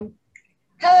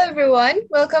Hello, everyone.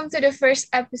 Welcome to the first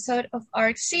episode of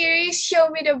our series, Show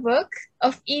Me the Book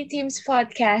of eTeams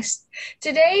podcast.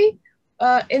 Today,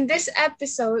 in this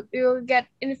episode, we will get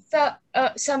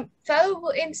some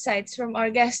valuable insights from our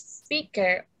guest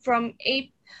speaker on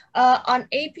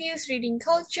APU's reading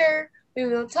culture. We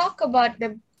will talk about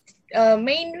the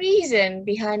main reason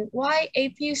behind why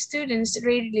APU students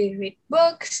regularly read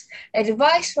books,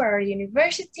 advice for our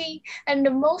university, and the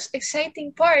most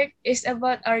exciting part is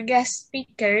about our guest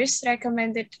speakers'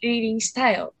 recommended reading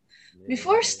style.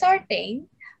 Before starting,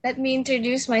 let me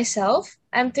introduce myself.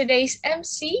 I'm today's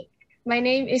MC. My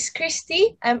name is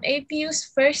Christy. I'm APU's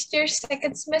first year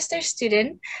second semester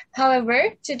student.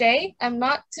 However, today I'm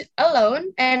not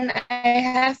alone and I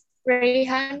have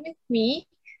Rayhan with me.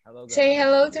 Hello, Say guys.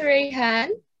 hello to Rayhan.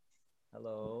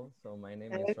 Hello. So my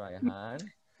name Hello. is Raihan. How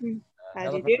do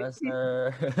Hello, you do?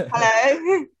 Professor.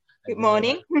 Hello. Good Hajime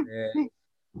morning. Mate.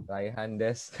 Raihan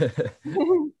des.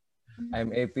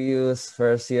 I'm APU's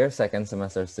first year, second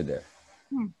semester student.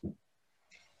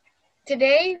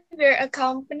 Today, we're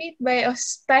accompanied by a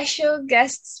special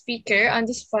guest speaker on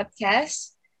this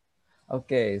podcast.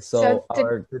 Okay, So so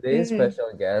our today's mm,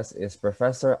 special guest is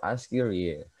Professor Aski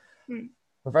Rie. Hmm.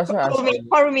 Professor Call me, Aski.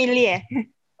 call me Lie.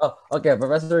 Oh, okay,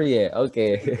 Professor Rie.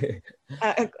 Okay.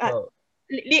 So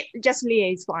Just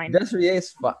Lie is fine. just Rie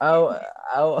is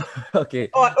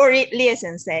okay. Or Lie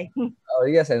Sensei. Oh,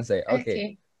 Rie Sensei. Okay.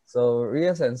 okay. So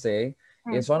Ria Sensei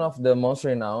is one of the most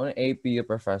renowned APU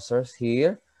professors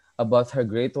here about her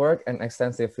great work and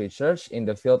extensive research in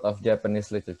the field of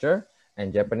Japanese literature and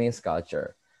Japanese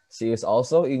culture. She is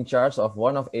also in charge of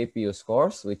one of APU's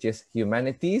course, which is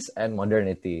Humanities and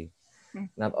Modernity.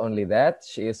 Not only that,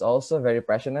 she is also very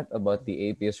passionate about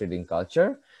the APU's reading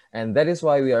culture, and that is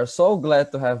why we are so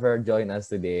glad to have her join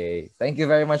us today. Thank you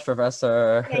very much,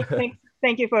 Professor.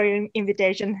 Thank you for your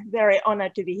invitation. Very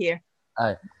honored to be here. All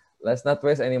right, let's not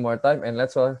waste any more time and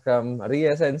let's welcome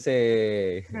Ria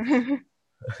Sensei.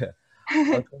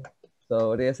 Okay,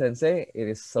 so Ria Sensei, it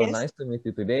is so Yes. nice to meet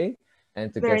you today.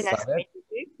 And to Very get nice to started, meet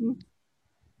you too.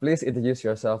 please introduce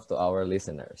yourself to our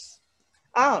listeners.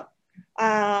 Oh,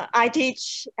 I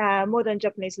teach modern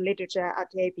Japanese literature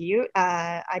at APU.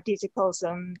 I teach a course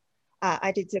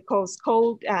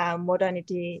called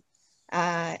Modernity,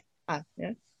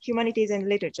 Humanities and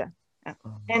Literature,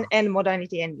 and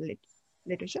Modernity and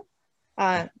Literature.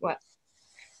 Well,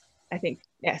 I think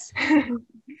yes,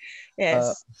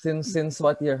 yes. Since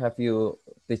what year have you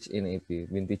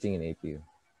been teaching in APU?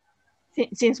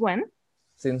 Since when?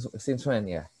 Since when?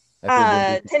 Yeah. Have you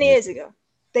been 10 teaching years APU? ago,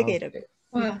 decade ago.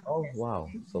 Wow. Oh wow,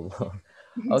 so long.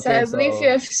 So I Okay, believe you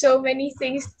so have so many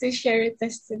things to share with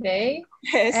us today.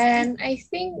 Yes. And I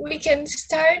think we can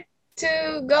start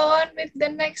to go on with the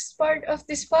next part of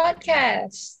this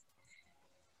podcast.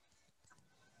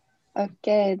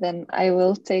 Okay, then I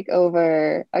will take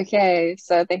over. Okay,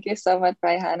 so thank you so much,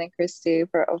 Raihan and Christy,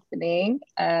 for opening.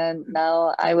 And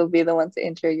now I will be the one to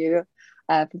interview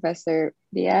Professor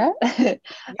Ria.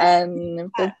 And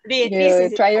you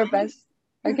try your best.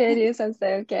 Okay, Ria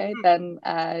Sensei, okay. Then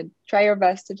try your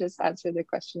best to just answer the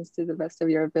questions to the best of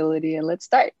your ability, and let's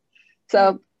start.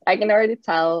 So I can already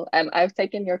tell, and I've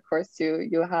taken your course too,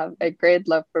 you have a great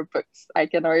love for books. I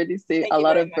can already see a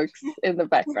lot of books in the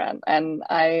background. And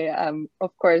I,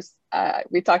 of course,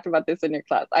 we talked about this in your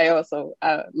class. I also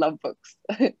love books.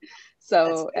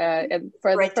 So, and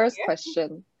for the first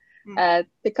question,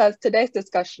 because today's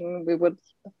discussion, we would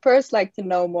first like to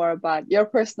know more about your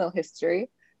personal history,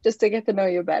 just to get to know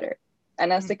you better.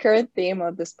 And as the current theme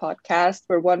of this podcast,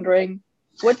 we're wondering,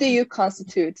 what do you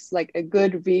constitutes like a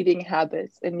good reading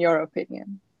habit in your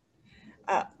opinion?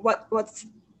 Could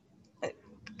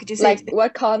you say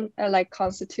what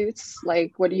constitutes,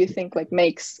 like, what do you think like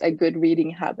makes a good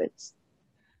reading habit?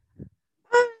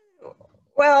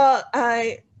 Well,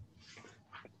 there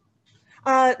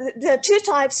are two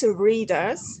types of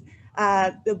readers,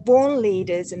 the born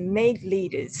readers and made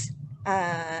readers.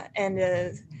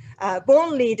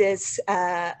 Born readers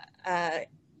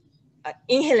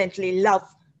inherently love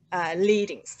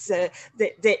reading. So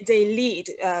they read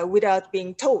without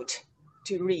being taught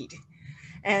to read.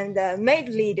 And made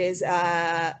readers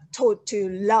are taught to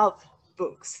love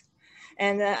books.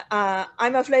 And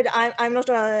I'm afraid I'm not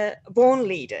a born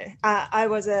reader. I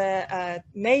was a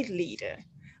made reader.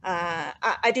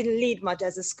 I didn't read much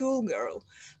as a schoolgirl,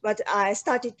 but I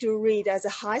started to read as a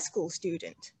high school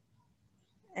student.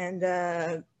 And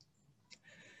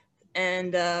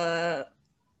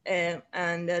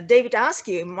David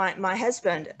Askew, my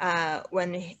husband,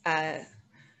 when he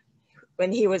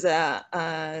was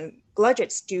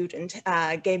graduate student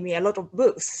gave me a lot of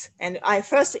books, and I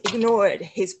first ignored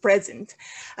his present.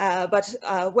 But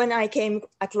when I came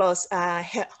across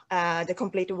the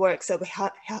complete works of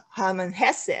Hermann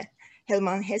Hesse,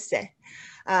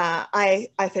 I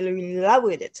fell in love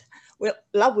with it.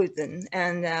 Love with them,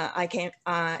 and I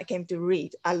came to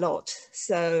read a lot.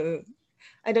 So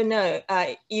I don't know.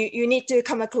 You need to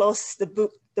come across the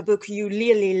book you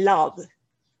really love.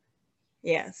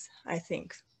 Yes, I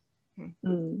think.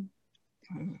 Mm.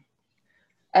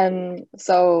 And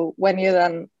so when you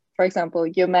then, for example,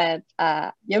 you met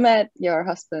your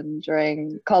husband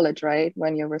during college, right?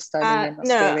 When you were studying in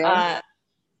Australia?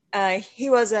 No, he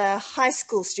was a high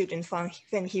school student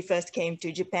when he first came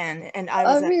to Japan, and I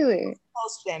was really?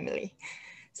 host family.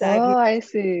 So I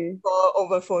see. For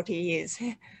over 40 years.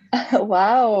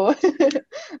 Wow.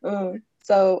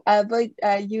 So, but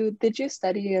did you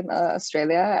study in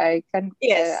Australia?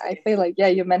 Yes. I feel like, yeah,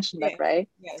 you mentioned that, right?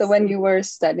 Yes. So when you were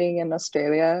studying in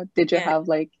Australia, did you have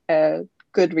like a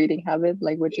good reading habit?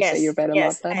 Like, would you say you read a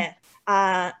lot then?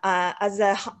 As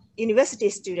a university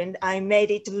student, I made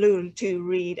it a rule to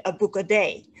read a book a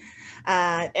day.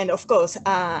 And of course,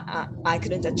 I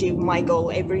couldn't achieve my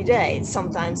goal every day.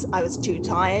 Sometimes I was too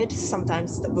tired.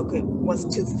 Sometimes the book was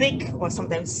too thick, or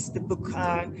sometimes the book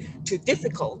too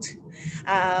difficult.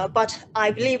 But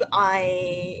I believe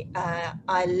I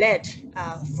read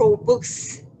 4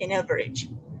 books in average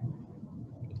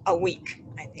a week,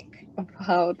 I think.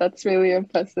 Wow, that's really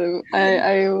impressive.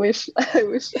 I wish I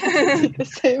could be the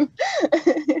same.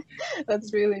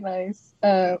 That's really nice.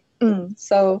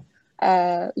 So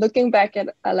looking back at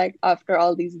like after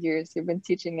all these years you've been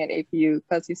teaching at APU,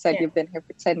 because you said you've been here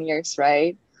for 10 years,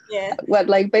 right? Yeah. What,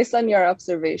 like, based on your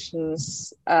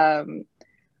observations,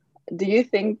 do you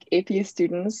think APU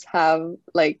students have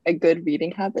like a good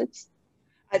reading habits?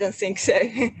 I don't think so.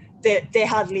 They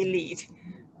hardly read.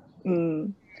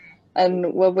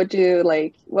 And what would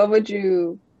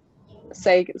you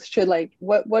say should, like,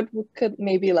 what could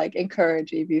maybe like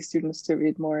encourage APU students to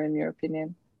read more, in your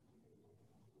opinion?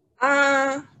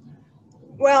 There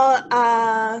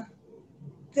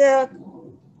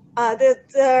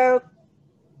are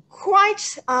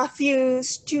quite a few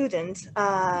students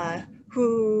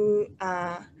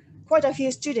quite a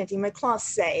few students in my class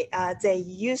say they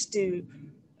used to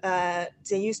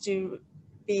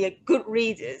be good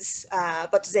readers,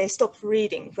 but they stopped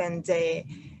reading when they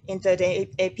entered the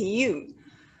APU.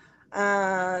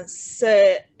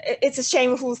 So it's a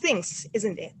shameful thing,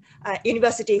 isn't it?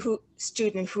 University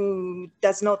student who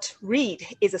does not read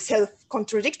is a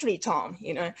self-contradictory term.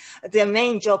 You know, their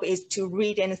main job is to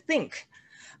read and think.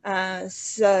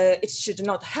 So it should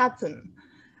not happen.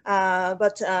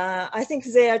 But I think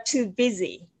they are too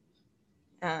busy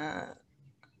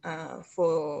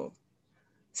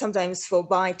sometimes for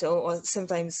vital or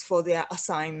sometimes for their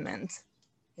assignment.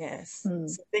 Yes. So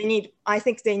I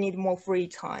think they need more free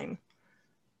time.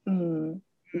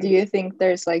 Do you think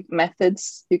there's like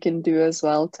methods you can do as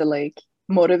well to like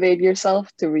motivate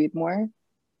yourself to read more?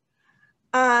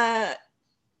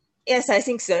 Yes, I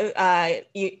think so.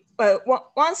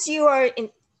 Once you are in,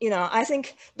 I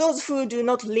think those who do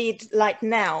not read right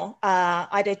now are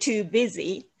either too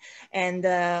busy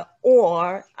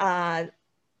or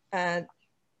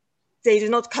they do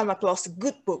not come across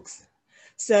good books.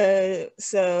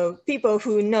 So people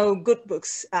who know good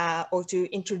books ought to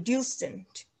introduce them,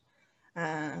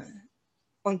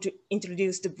 to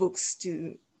introduce the books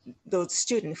to those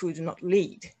students who do not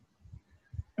read.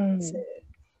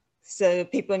 So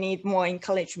people need more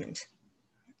encouragement.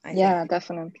 I think.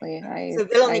 Definitely. So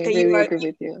Veronica, I really agree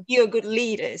with you. You're a good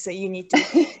leader, so you need to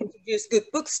introduce good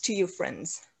books to your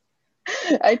friends.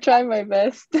 I try my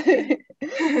best.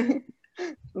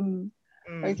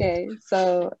 Okay,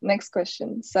 so next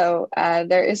question. So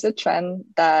there is a trend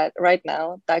that right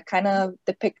now that kind of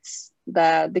depicts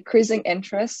the decreasing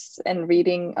interest in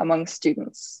reading among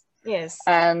students. Yes.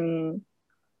 And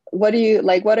what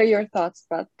are your thoughts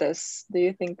about this? Do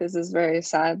you think this is very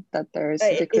sad that there is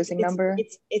a decreasing number?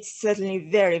 It's certainly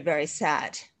very, very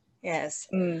sad. Yes.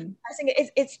 I think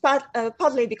it's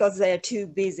partly because they're too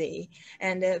busy,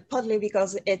 and partly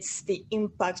because it's the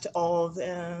impact of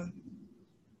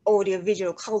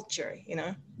audiovisual culture,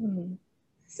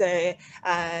 So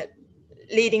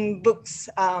reading books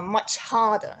are much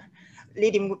harder.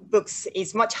 Reading books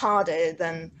is much harder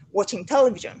than watching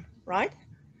television, right?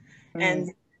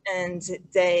 And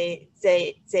they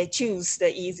choose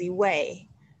the easy way.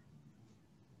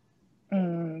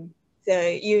 So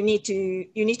you need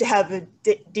to have a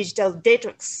digital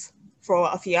detox for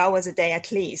a few hours a day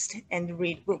at least and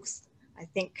read books, I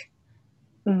think.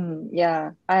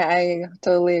 Yeah, I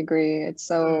totally agree. It's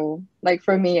so, like,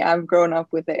 for me, I've grown up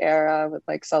with the era with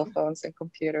like cell phones and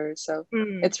computers, so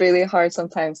it's really hard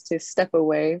sometimes to step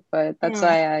away. But that's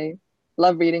why I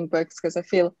love reading books, because I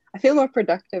feel more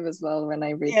productive as well when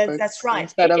I read Yes, that's books right.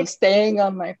 instead of staying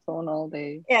on my phone all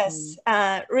day. Yes,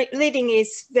 reading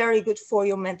is very good for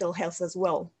your mental health as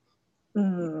well.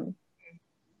 You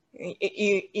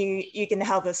can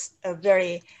have a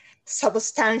very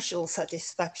substantial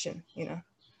satisfaction, you know.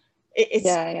 It's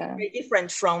very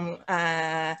different from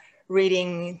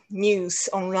reading news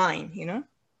online, you know.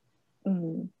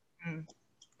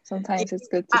 Sometimes it's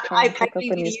good to try and pick up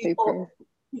a newspaper.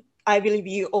 I believe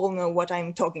you all know what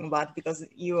I'm talking about because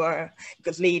you are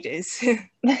good leaders.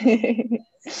 Thank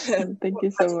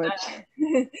you so much.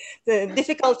 The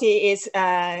difficulty is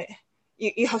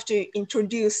you have to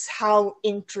introduce how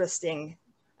interesting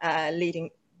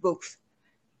leading book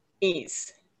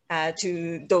is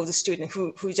to those students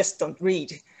who just don't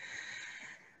read.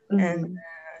 And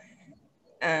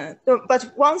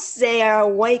but once they are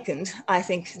awakened, I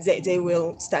think they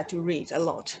will start to read a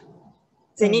lot.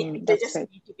 They just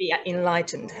need to be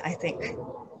enlightened, I think.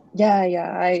 Yeah,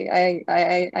 I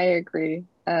agree.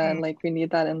 Like, we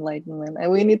need that enlightenment,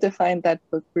 and we need to find that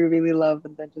book we really love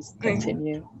and then just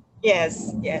continue.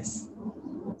 Yes.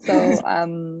 So,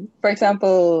 for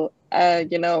example,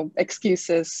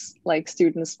 excuses like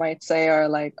students might say are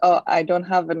like, "Oh, I don't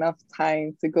have enough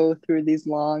time to go through these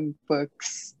long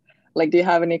books." Like, do you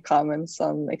have any comments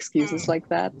on excuses like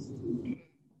that?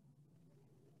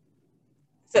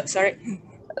 So, sorry.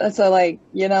 So, like,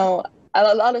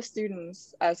 a lot of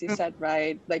students, as you said,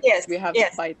 right? Like, we have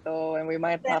Baito and we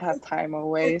might not have time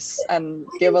always, and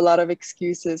give a lot of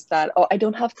excuses that, oh, I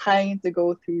don't have time to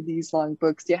go through these long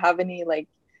books. Do you have any like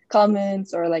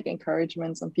comments or like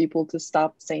encouragements on people to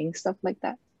stop saying stuff like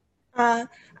that? I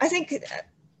think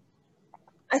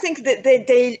that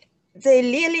they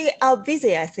really are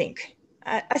busy. I think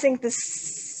the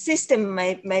system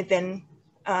may then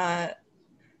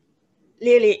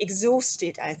really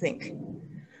exhausted. I think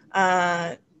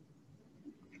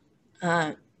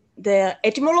the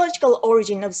etymological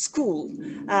origin of school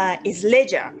is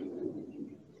leisure,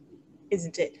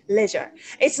 isn't it? Leisure.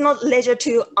 It's not leisure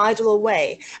to idle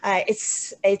away.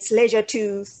 It's leisure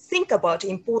to think about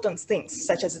important things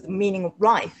such as the meaning of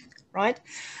life, right?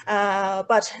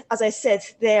 But as I said,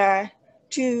 they are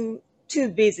too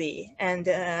busy and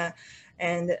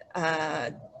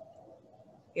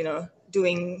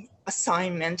doing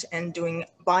assignment and doing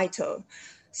Baito.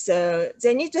 So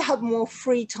they need to have more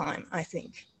free time, I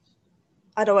think.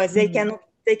 Otherwise, they can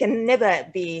never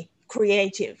be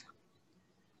creative.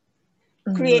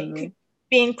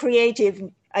 Being creative,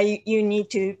 you need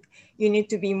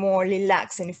to be more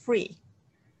relaxed and free.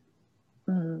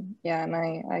 Yeah, and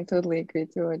I totally agree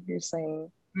to what you're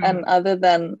saying. And other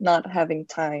than not having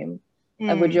time,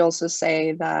 would you also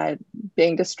say that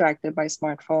being distracted by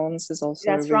smartphones is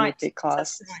also a really big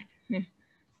cause? That's right.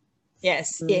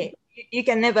 Yes, you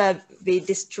can never be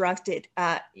distracted.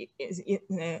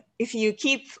 If you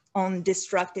keep on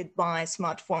distracted by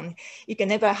smartphone, you can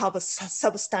never have a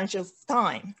substantial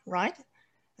time, right?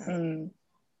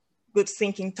 Good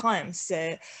thinking time.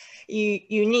 So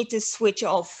you need to switch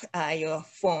off your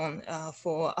phone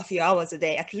for a few hours a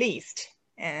day at least,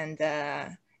 and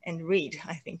read,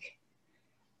 I think.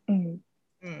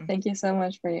 Thank you so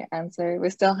much for your answer. We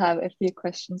still have a few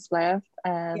questions left,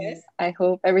 and I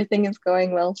hope everything is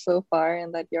going well so far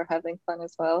and that you're having fun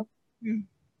as well.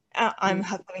 I'm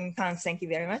having fun. Thank you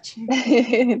very much.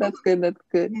 That's good.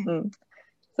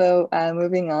 So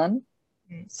moving on.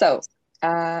 So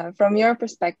from your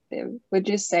perspective, would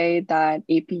you say that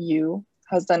APU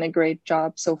has done a great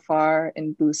job so far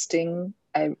in boosting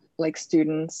like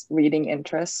students' reading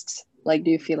interest? Like,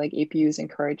 do you feel like APU is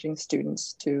encouraging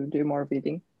students to do more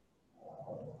reading?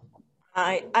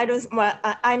 I don't. Well,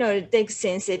 I know Dick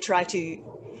Sensei try to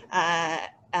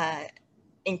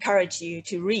encourage you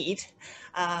to read,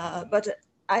 but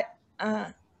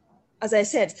as I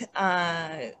said,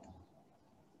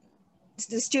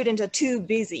 the students are too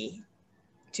busy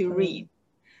to read.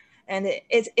 And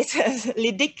it's a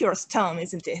ridiculous term,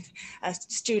 isn't it? As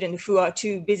students who are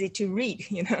too busy to read,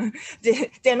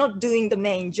 they're not doing the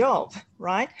main job,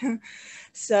 right?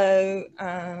 So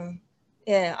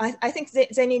yeah, I think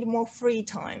they need more free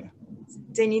time.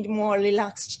 They need more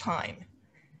relaxed time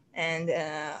and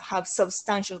have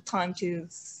substantial time to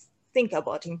think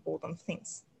about important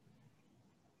things.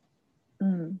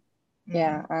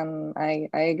 Yeah, I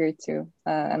agree too.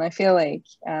 And I feel like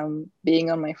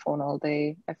being on my phone all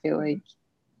day, I feel like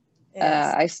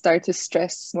I start to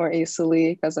stress more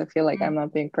easily because I feel like I'm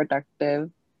not being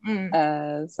productive.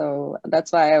 So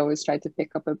that's why I always try to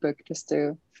pick up a book just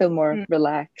to feel more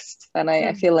relaxed, and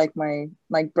I feel like my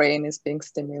brain is being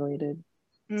stimulated.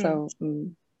 So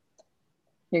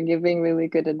you're giving really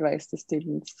good advice to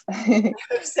students.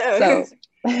 So,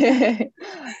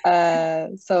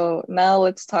 So now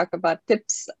let's talk about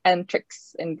tips and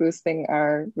tricks in boosting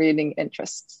our reading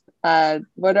interests.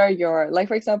 What are your, like,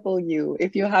 for example,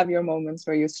 if you have your moments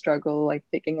where you struggle like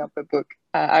picking up a book,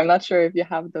 I'm not sure if you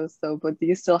have those though, but do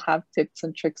you still have tips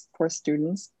and tricks for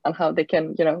students on how they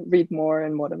can, read more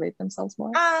and motivate themselves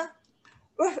more?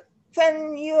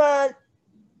 When you are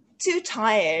too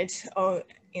tired, or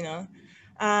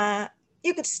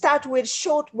you could start with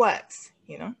short works.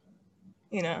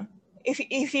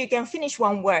 If you can finish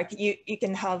one work, you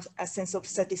can have a sense of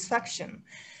satisfaction.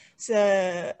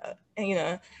 So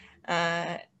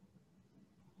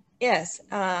yes.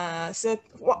 So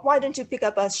why don't you pick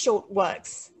up short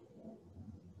works?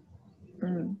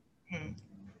 And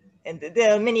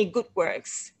there are many good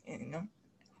works,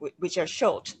 which are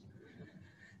short.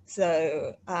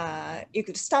 So you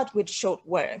could start with short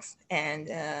works and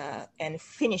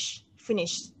finish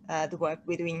the work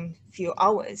within few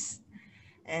hours,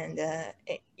 and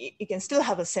you can still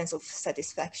have a sense of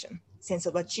satisfaction, sense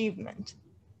of achievement.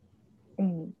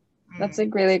 That's a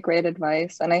really great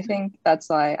advice, and I think that's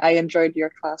why I enjoyed your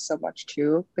class so much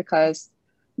too, because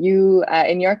you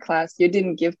in your class you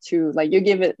didn't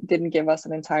didn't give us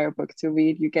an entire book to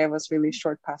read. You gave us really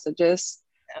short passages.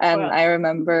 And I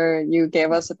remember you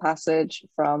gave us a passage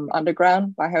from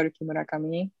Underground by Haruki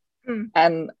Murakami.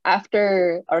 And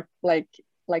after our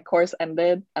course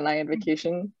ended and I had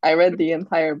vacation, I read the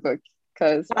entire book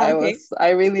because I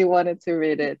really wanted to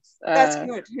read it. That's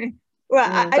good. Well,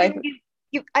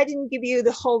 I didn't give you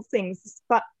the whole thing,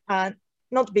 but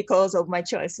not because of my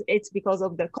choice. It's because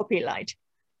of the copyright.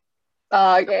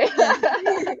 Oh, okay.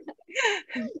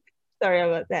 Sorry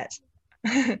about that.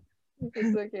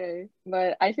 It's okay,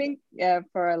 but I think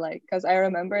because I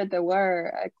remember there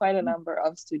were quite a number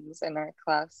of students in our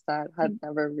class that had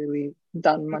never really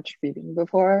done much reading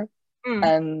before,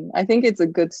 and I think it's a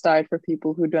good start for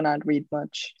people who do not read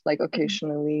much, like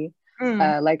occasionally,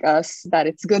 like us. That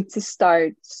it's good to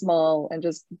start small and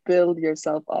just build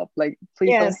yourself up. Like,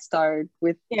 please don't start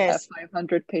with a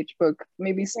 500-page book.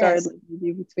 Maybe start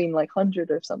maybe between 100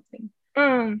 or something.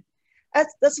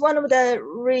 That's one of the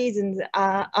reasons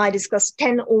I discussed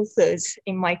 10 authors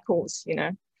in my course.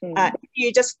 If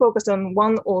you just focus on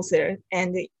one author,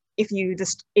 and if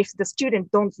the student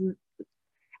don't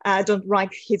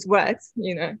like his works,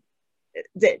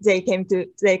 they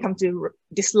come to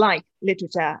dislike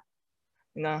literature,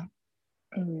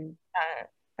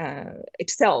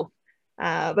 itself.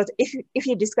 But if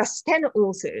you discuss 10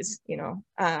 authors,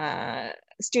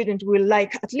 student will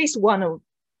like at least one of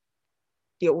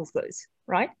the authors,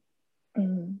 right?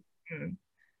 And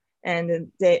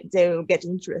they will get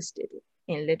interested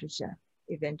in literature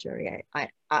eventually. I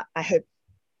hope.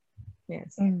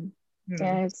 Yes. Yeah,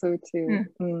 I hope so too.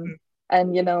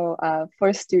 And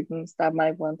for students that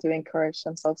might want to encourage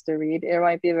themselves to read, it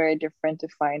might be very different to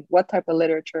find what type of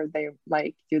literature they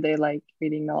like. Do they like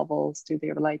reading novels? Do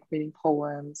they like reading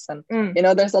poems? And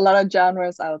there's a lot of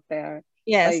genres out there.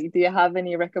 Yes. Like, do you have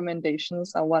any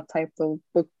recommendations on what type of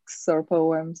books or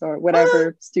poems or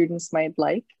whatever students might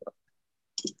like?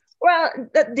 Well,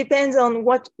 that depends on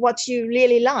what you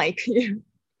really like. You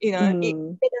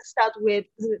better start with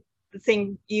the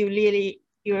thing you're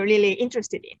really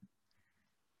interested in,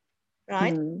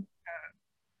 right?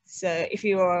 So if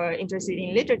you are interested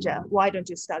in literature, why don't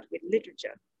you start with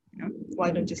literature? Why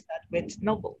don't you start with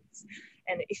novels?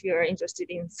 And if you're interested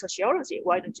in sociology,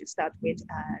 why don't you start with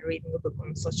reading a book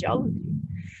on sociology?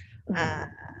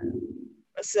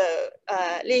 So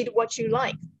read what you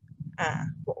like.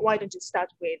 Why don't you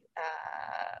start with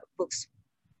books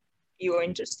you are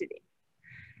interested in?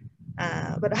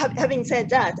 But having said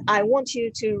that, I want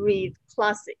you to read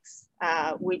classics,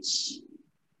 which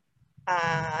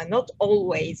are not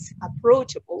always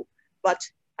approachable, but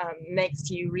makes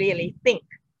you really think.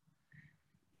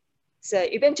 So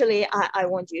eventually, I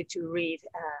want you to read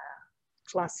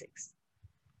classics,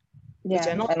 which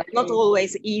are not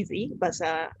always easy, but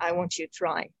I want you to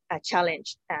try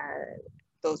challenge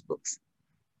those books.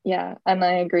 Yeah, and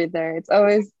I agree there. It's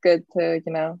always good to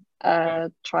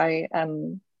try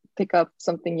and pick up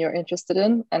something you're interested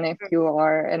in. And if you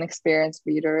are an experienced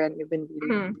reader and you've been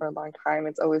reading for a long time,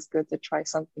 it's always good to try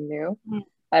something new.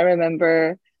 I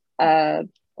remember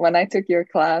when I took your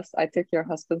class, I took your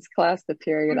husband's class the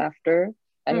period after,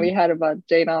 and we had about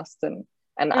Jane Austen.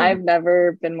 And I've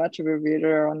never been much of a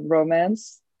reader on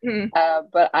romance. Mm.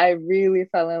 But I really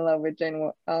fell in love with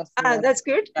Jane Austen That's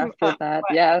good. after that.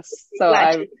 Well, Yes. So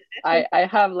glad to I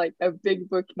have like a big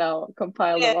book now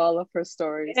compiled of Yeah. all of her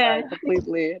stories. Yeah.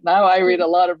 Now I read a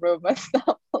lot of romance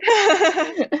novels.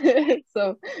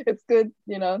 So it's good,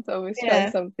 to always try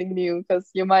Yeah. something new, because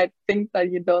you might think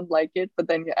that you don't like it, but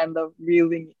then you end up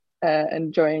really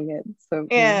enjoying it. So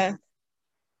Yeah.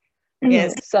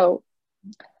 Yes. so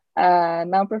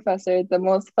now, Professor, the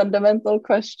most fundamental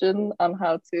question on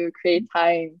how to create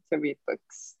time to read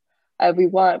books. We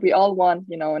all want,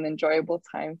 an enjoyable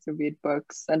time to read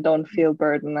books and don't feel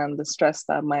burdened and the stress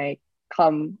that might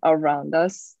come around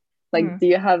us. Like, do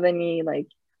you have any like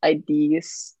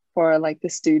ideas for like the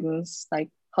students, like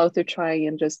how to try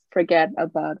and just forget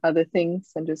about other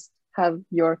things and just have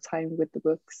your time with the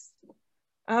books?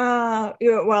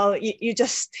 Well, you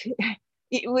just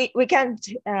we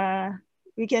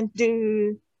can't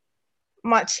do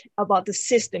much about the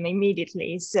system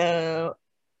immediately. So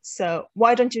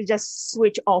why don't you just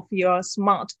switch off your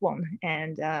smartphone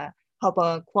and have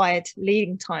a quiet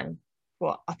reading time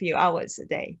for a few hours a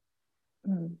day?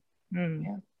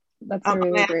 Yeah, that's a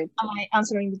really great. Am I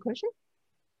answering the question?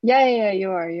 Yeah,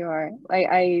 you are.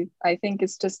 I think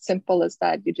it's just simple as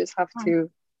that. You just have to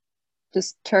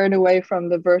just turn away from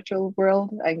the virtual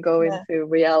world and go into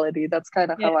reality. That's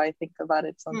kind of how I think about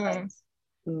it sometimes.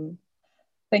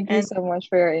 Thank you so much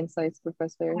for your insights,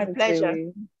 Professor. My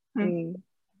pleasure. Really,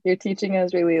 you're teaching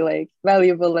us really like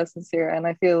valuable lessons here, and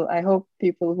I hope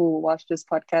people who watch this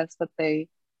podcast that they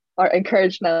are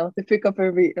encouraged now to pick up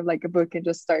a book and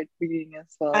just start reading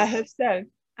as well. I hope so.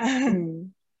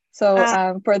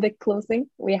 So for the closing,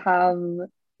 we have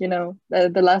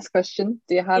the last question.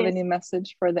 Do you have any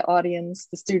message for the audience,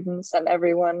 the students, and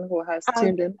everyone who has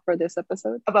tuned in for this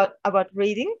episode? About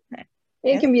reading?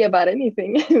 It can be about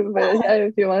anything, but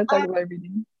if you want to talk about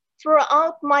reading.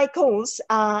 Throughout my course,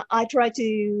 I try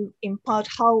to impart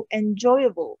how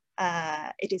enjoyable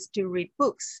it is to read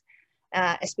books,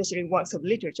 especially works of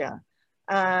literature.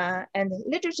 And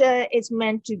literature is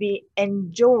meant to be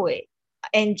enjoyed,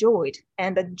 and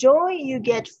the joy you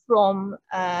get from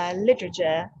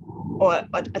literature, or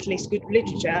at least good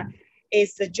literature,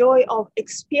 is the joy of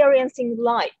experiencing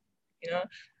life.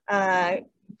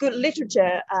 Good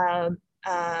literature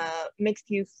makes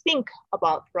you think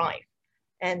about life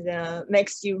and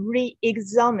makes you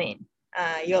re-examine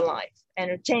your life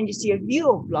and changes your view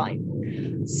of life.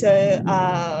 So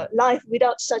life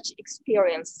without such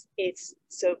experience is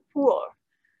so poor.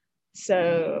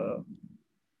 So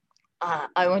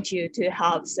I want you to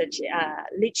have such a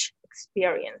rich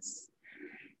experience.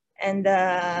 And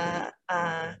APU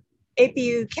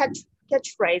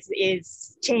catchphrase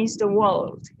is change the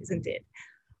world, isn't it?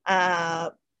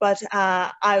 But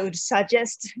I would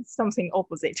suggest something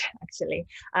opposite, actually.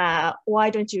 Why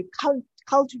don't you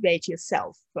cultivate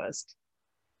yourself first?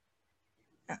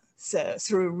 So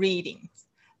through reading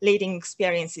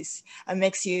experiences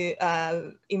makes you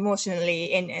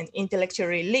emotionally and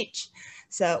intellectually rich.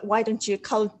 So why don't you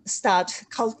start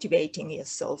cultivating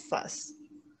yourself first?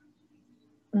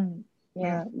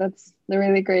 Yeah, that's a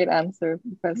really great answer,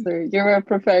 Professor. You were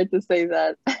prepared to say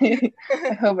that. I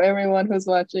hope everyone who's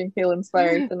watching feel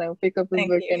inspired to now pick up a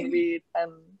book and read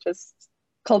and just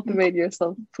cultivate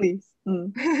yourself, please.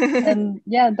 And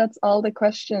yeah, that's all the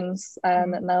questions.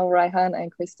 And now Raihan and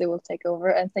Christy will take over.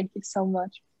 And thank you so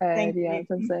much, Ria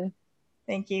Sensei.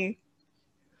 Thank you.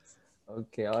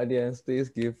 Okay, audience, please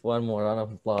give one more round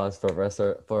of applause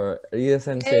for Ria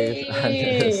Sensei.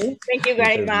 Hey. Thank you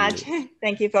very much.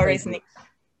 Thank you for listening.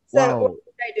 So what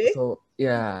should I do? So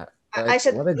yeah, I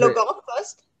should log off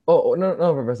first. Oh no,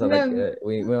 Professor. No. Like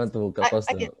we want to close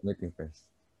the meeting first.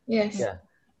 Yes. Yeah.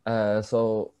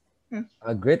 So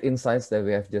great insights that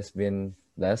we have just been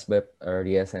blessed by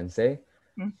Ria Sensei.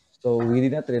 So we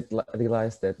did not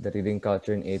realize that the reading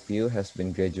culture in APU has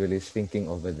been gradually shrinking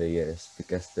over the years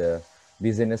because the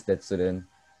busyness that students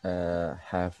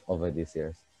have over these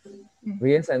years.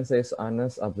 Ria Sensei's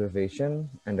honest observation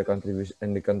and the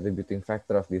contributing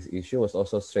factor of this issue was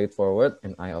also straightforward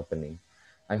and eye-opening.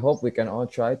 I hope we can all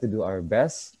try to do our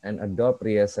best and adopt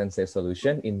Ria Sensei's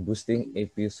solution in boosting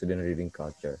APU student reading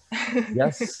culture.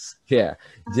 Just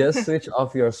switch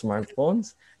off your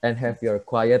smartphones and have your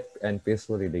quiet and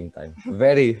peaceful reading time.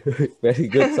 Very, very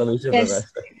good solution, Yes. Professor.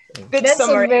 Good That's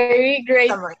summary. a very great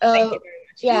Summary. Thank you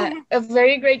very much. a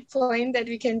very great point that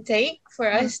we can take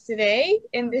for us today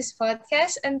in this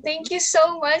podcast. And thank you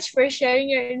so much for sharing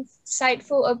your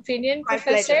insightful opinion, My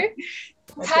Professor. pleasure.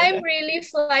 time really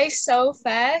flies so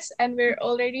fast, and we're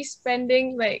already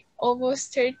spending like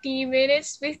almost 30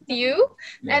 minutes with you.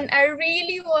 And I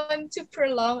really want to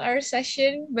prolong our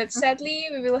session, but sadly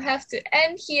we will have to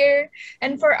end here.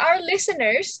 And for our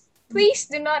listeners, please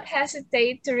do not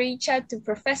hesitate to reach out to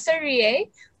Professor Rie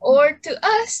or to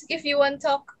us if you want to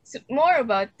talk more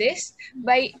about this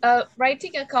by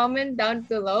writing a comment down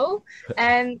below.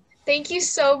 And thank you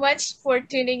so much for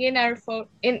tuning in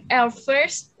in our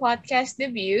first podcast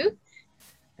debut.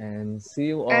 And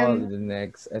see you all in the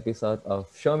next episode of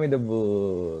Show Me the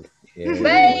Book. Yeah,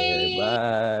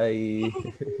 Bye.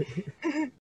 bye.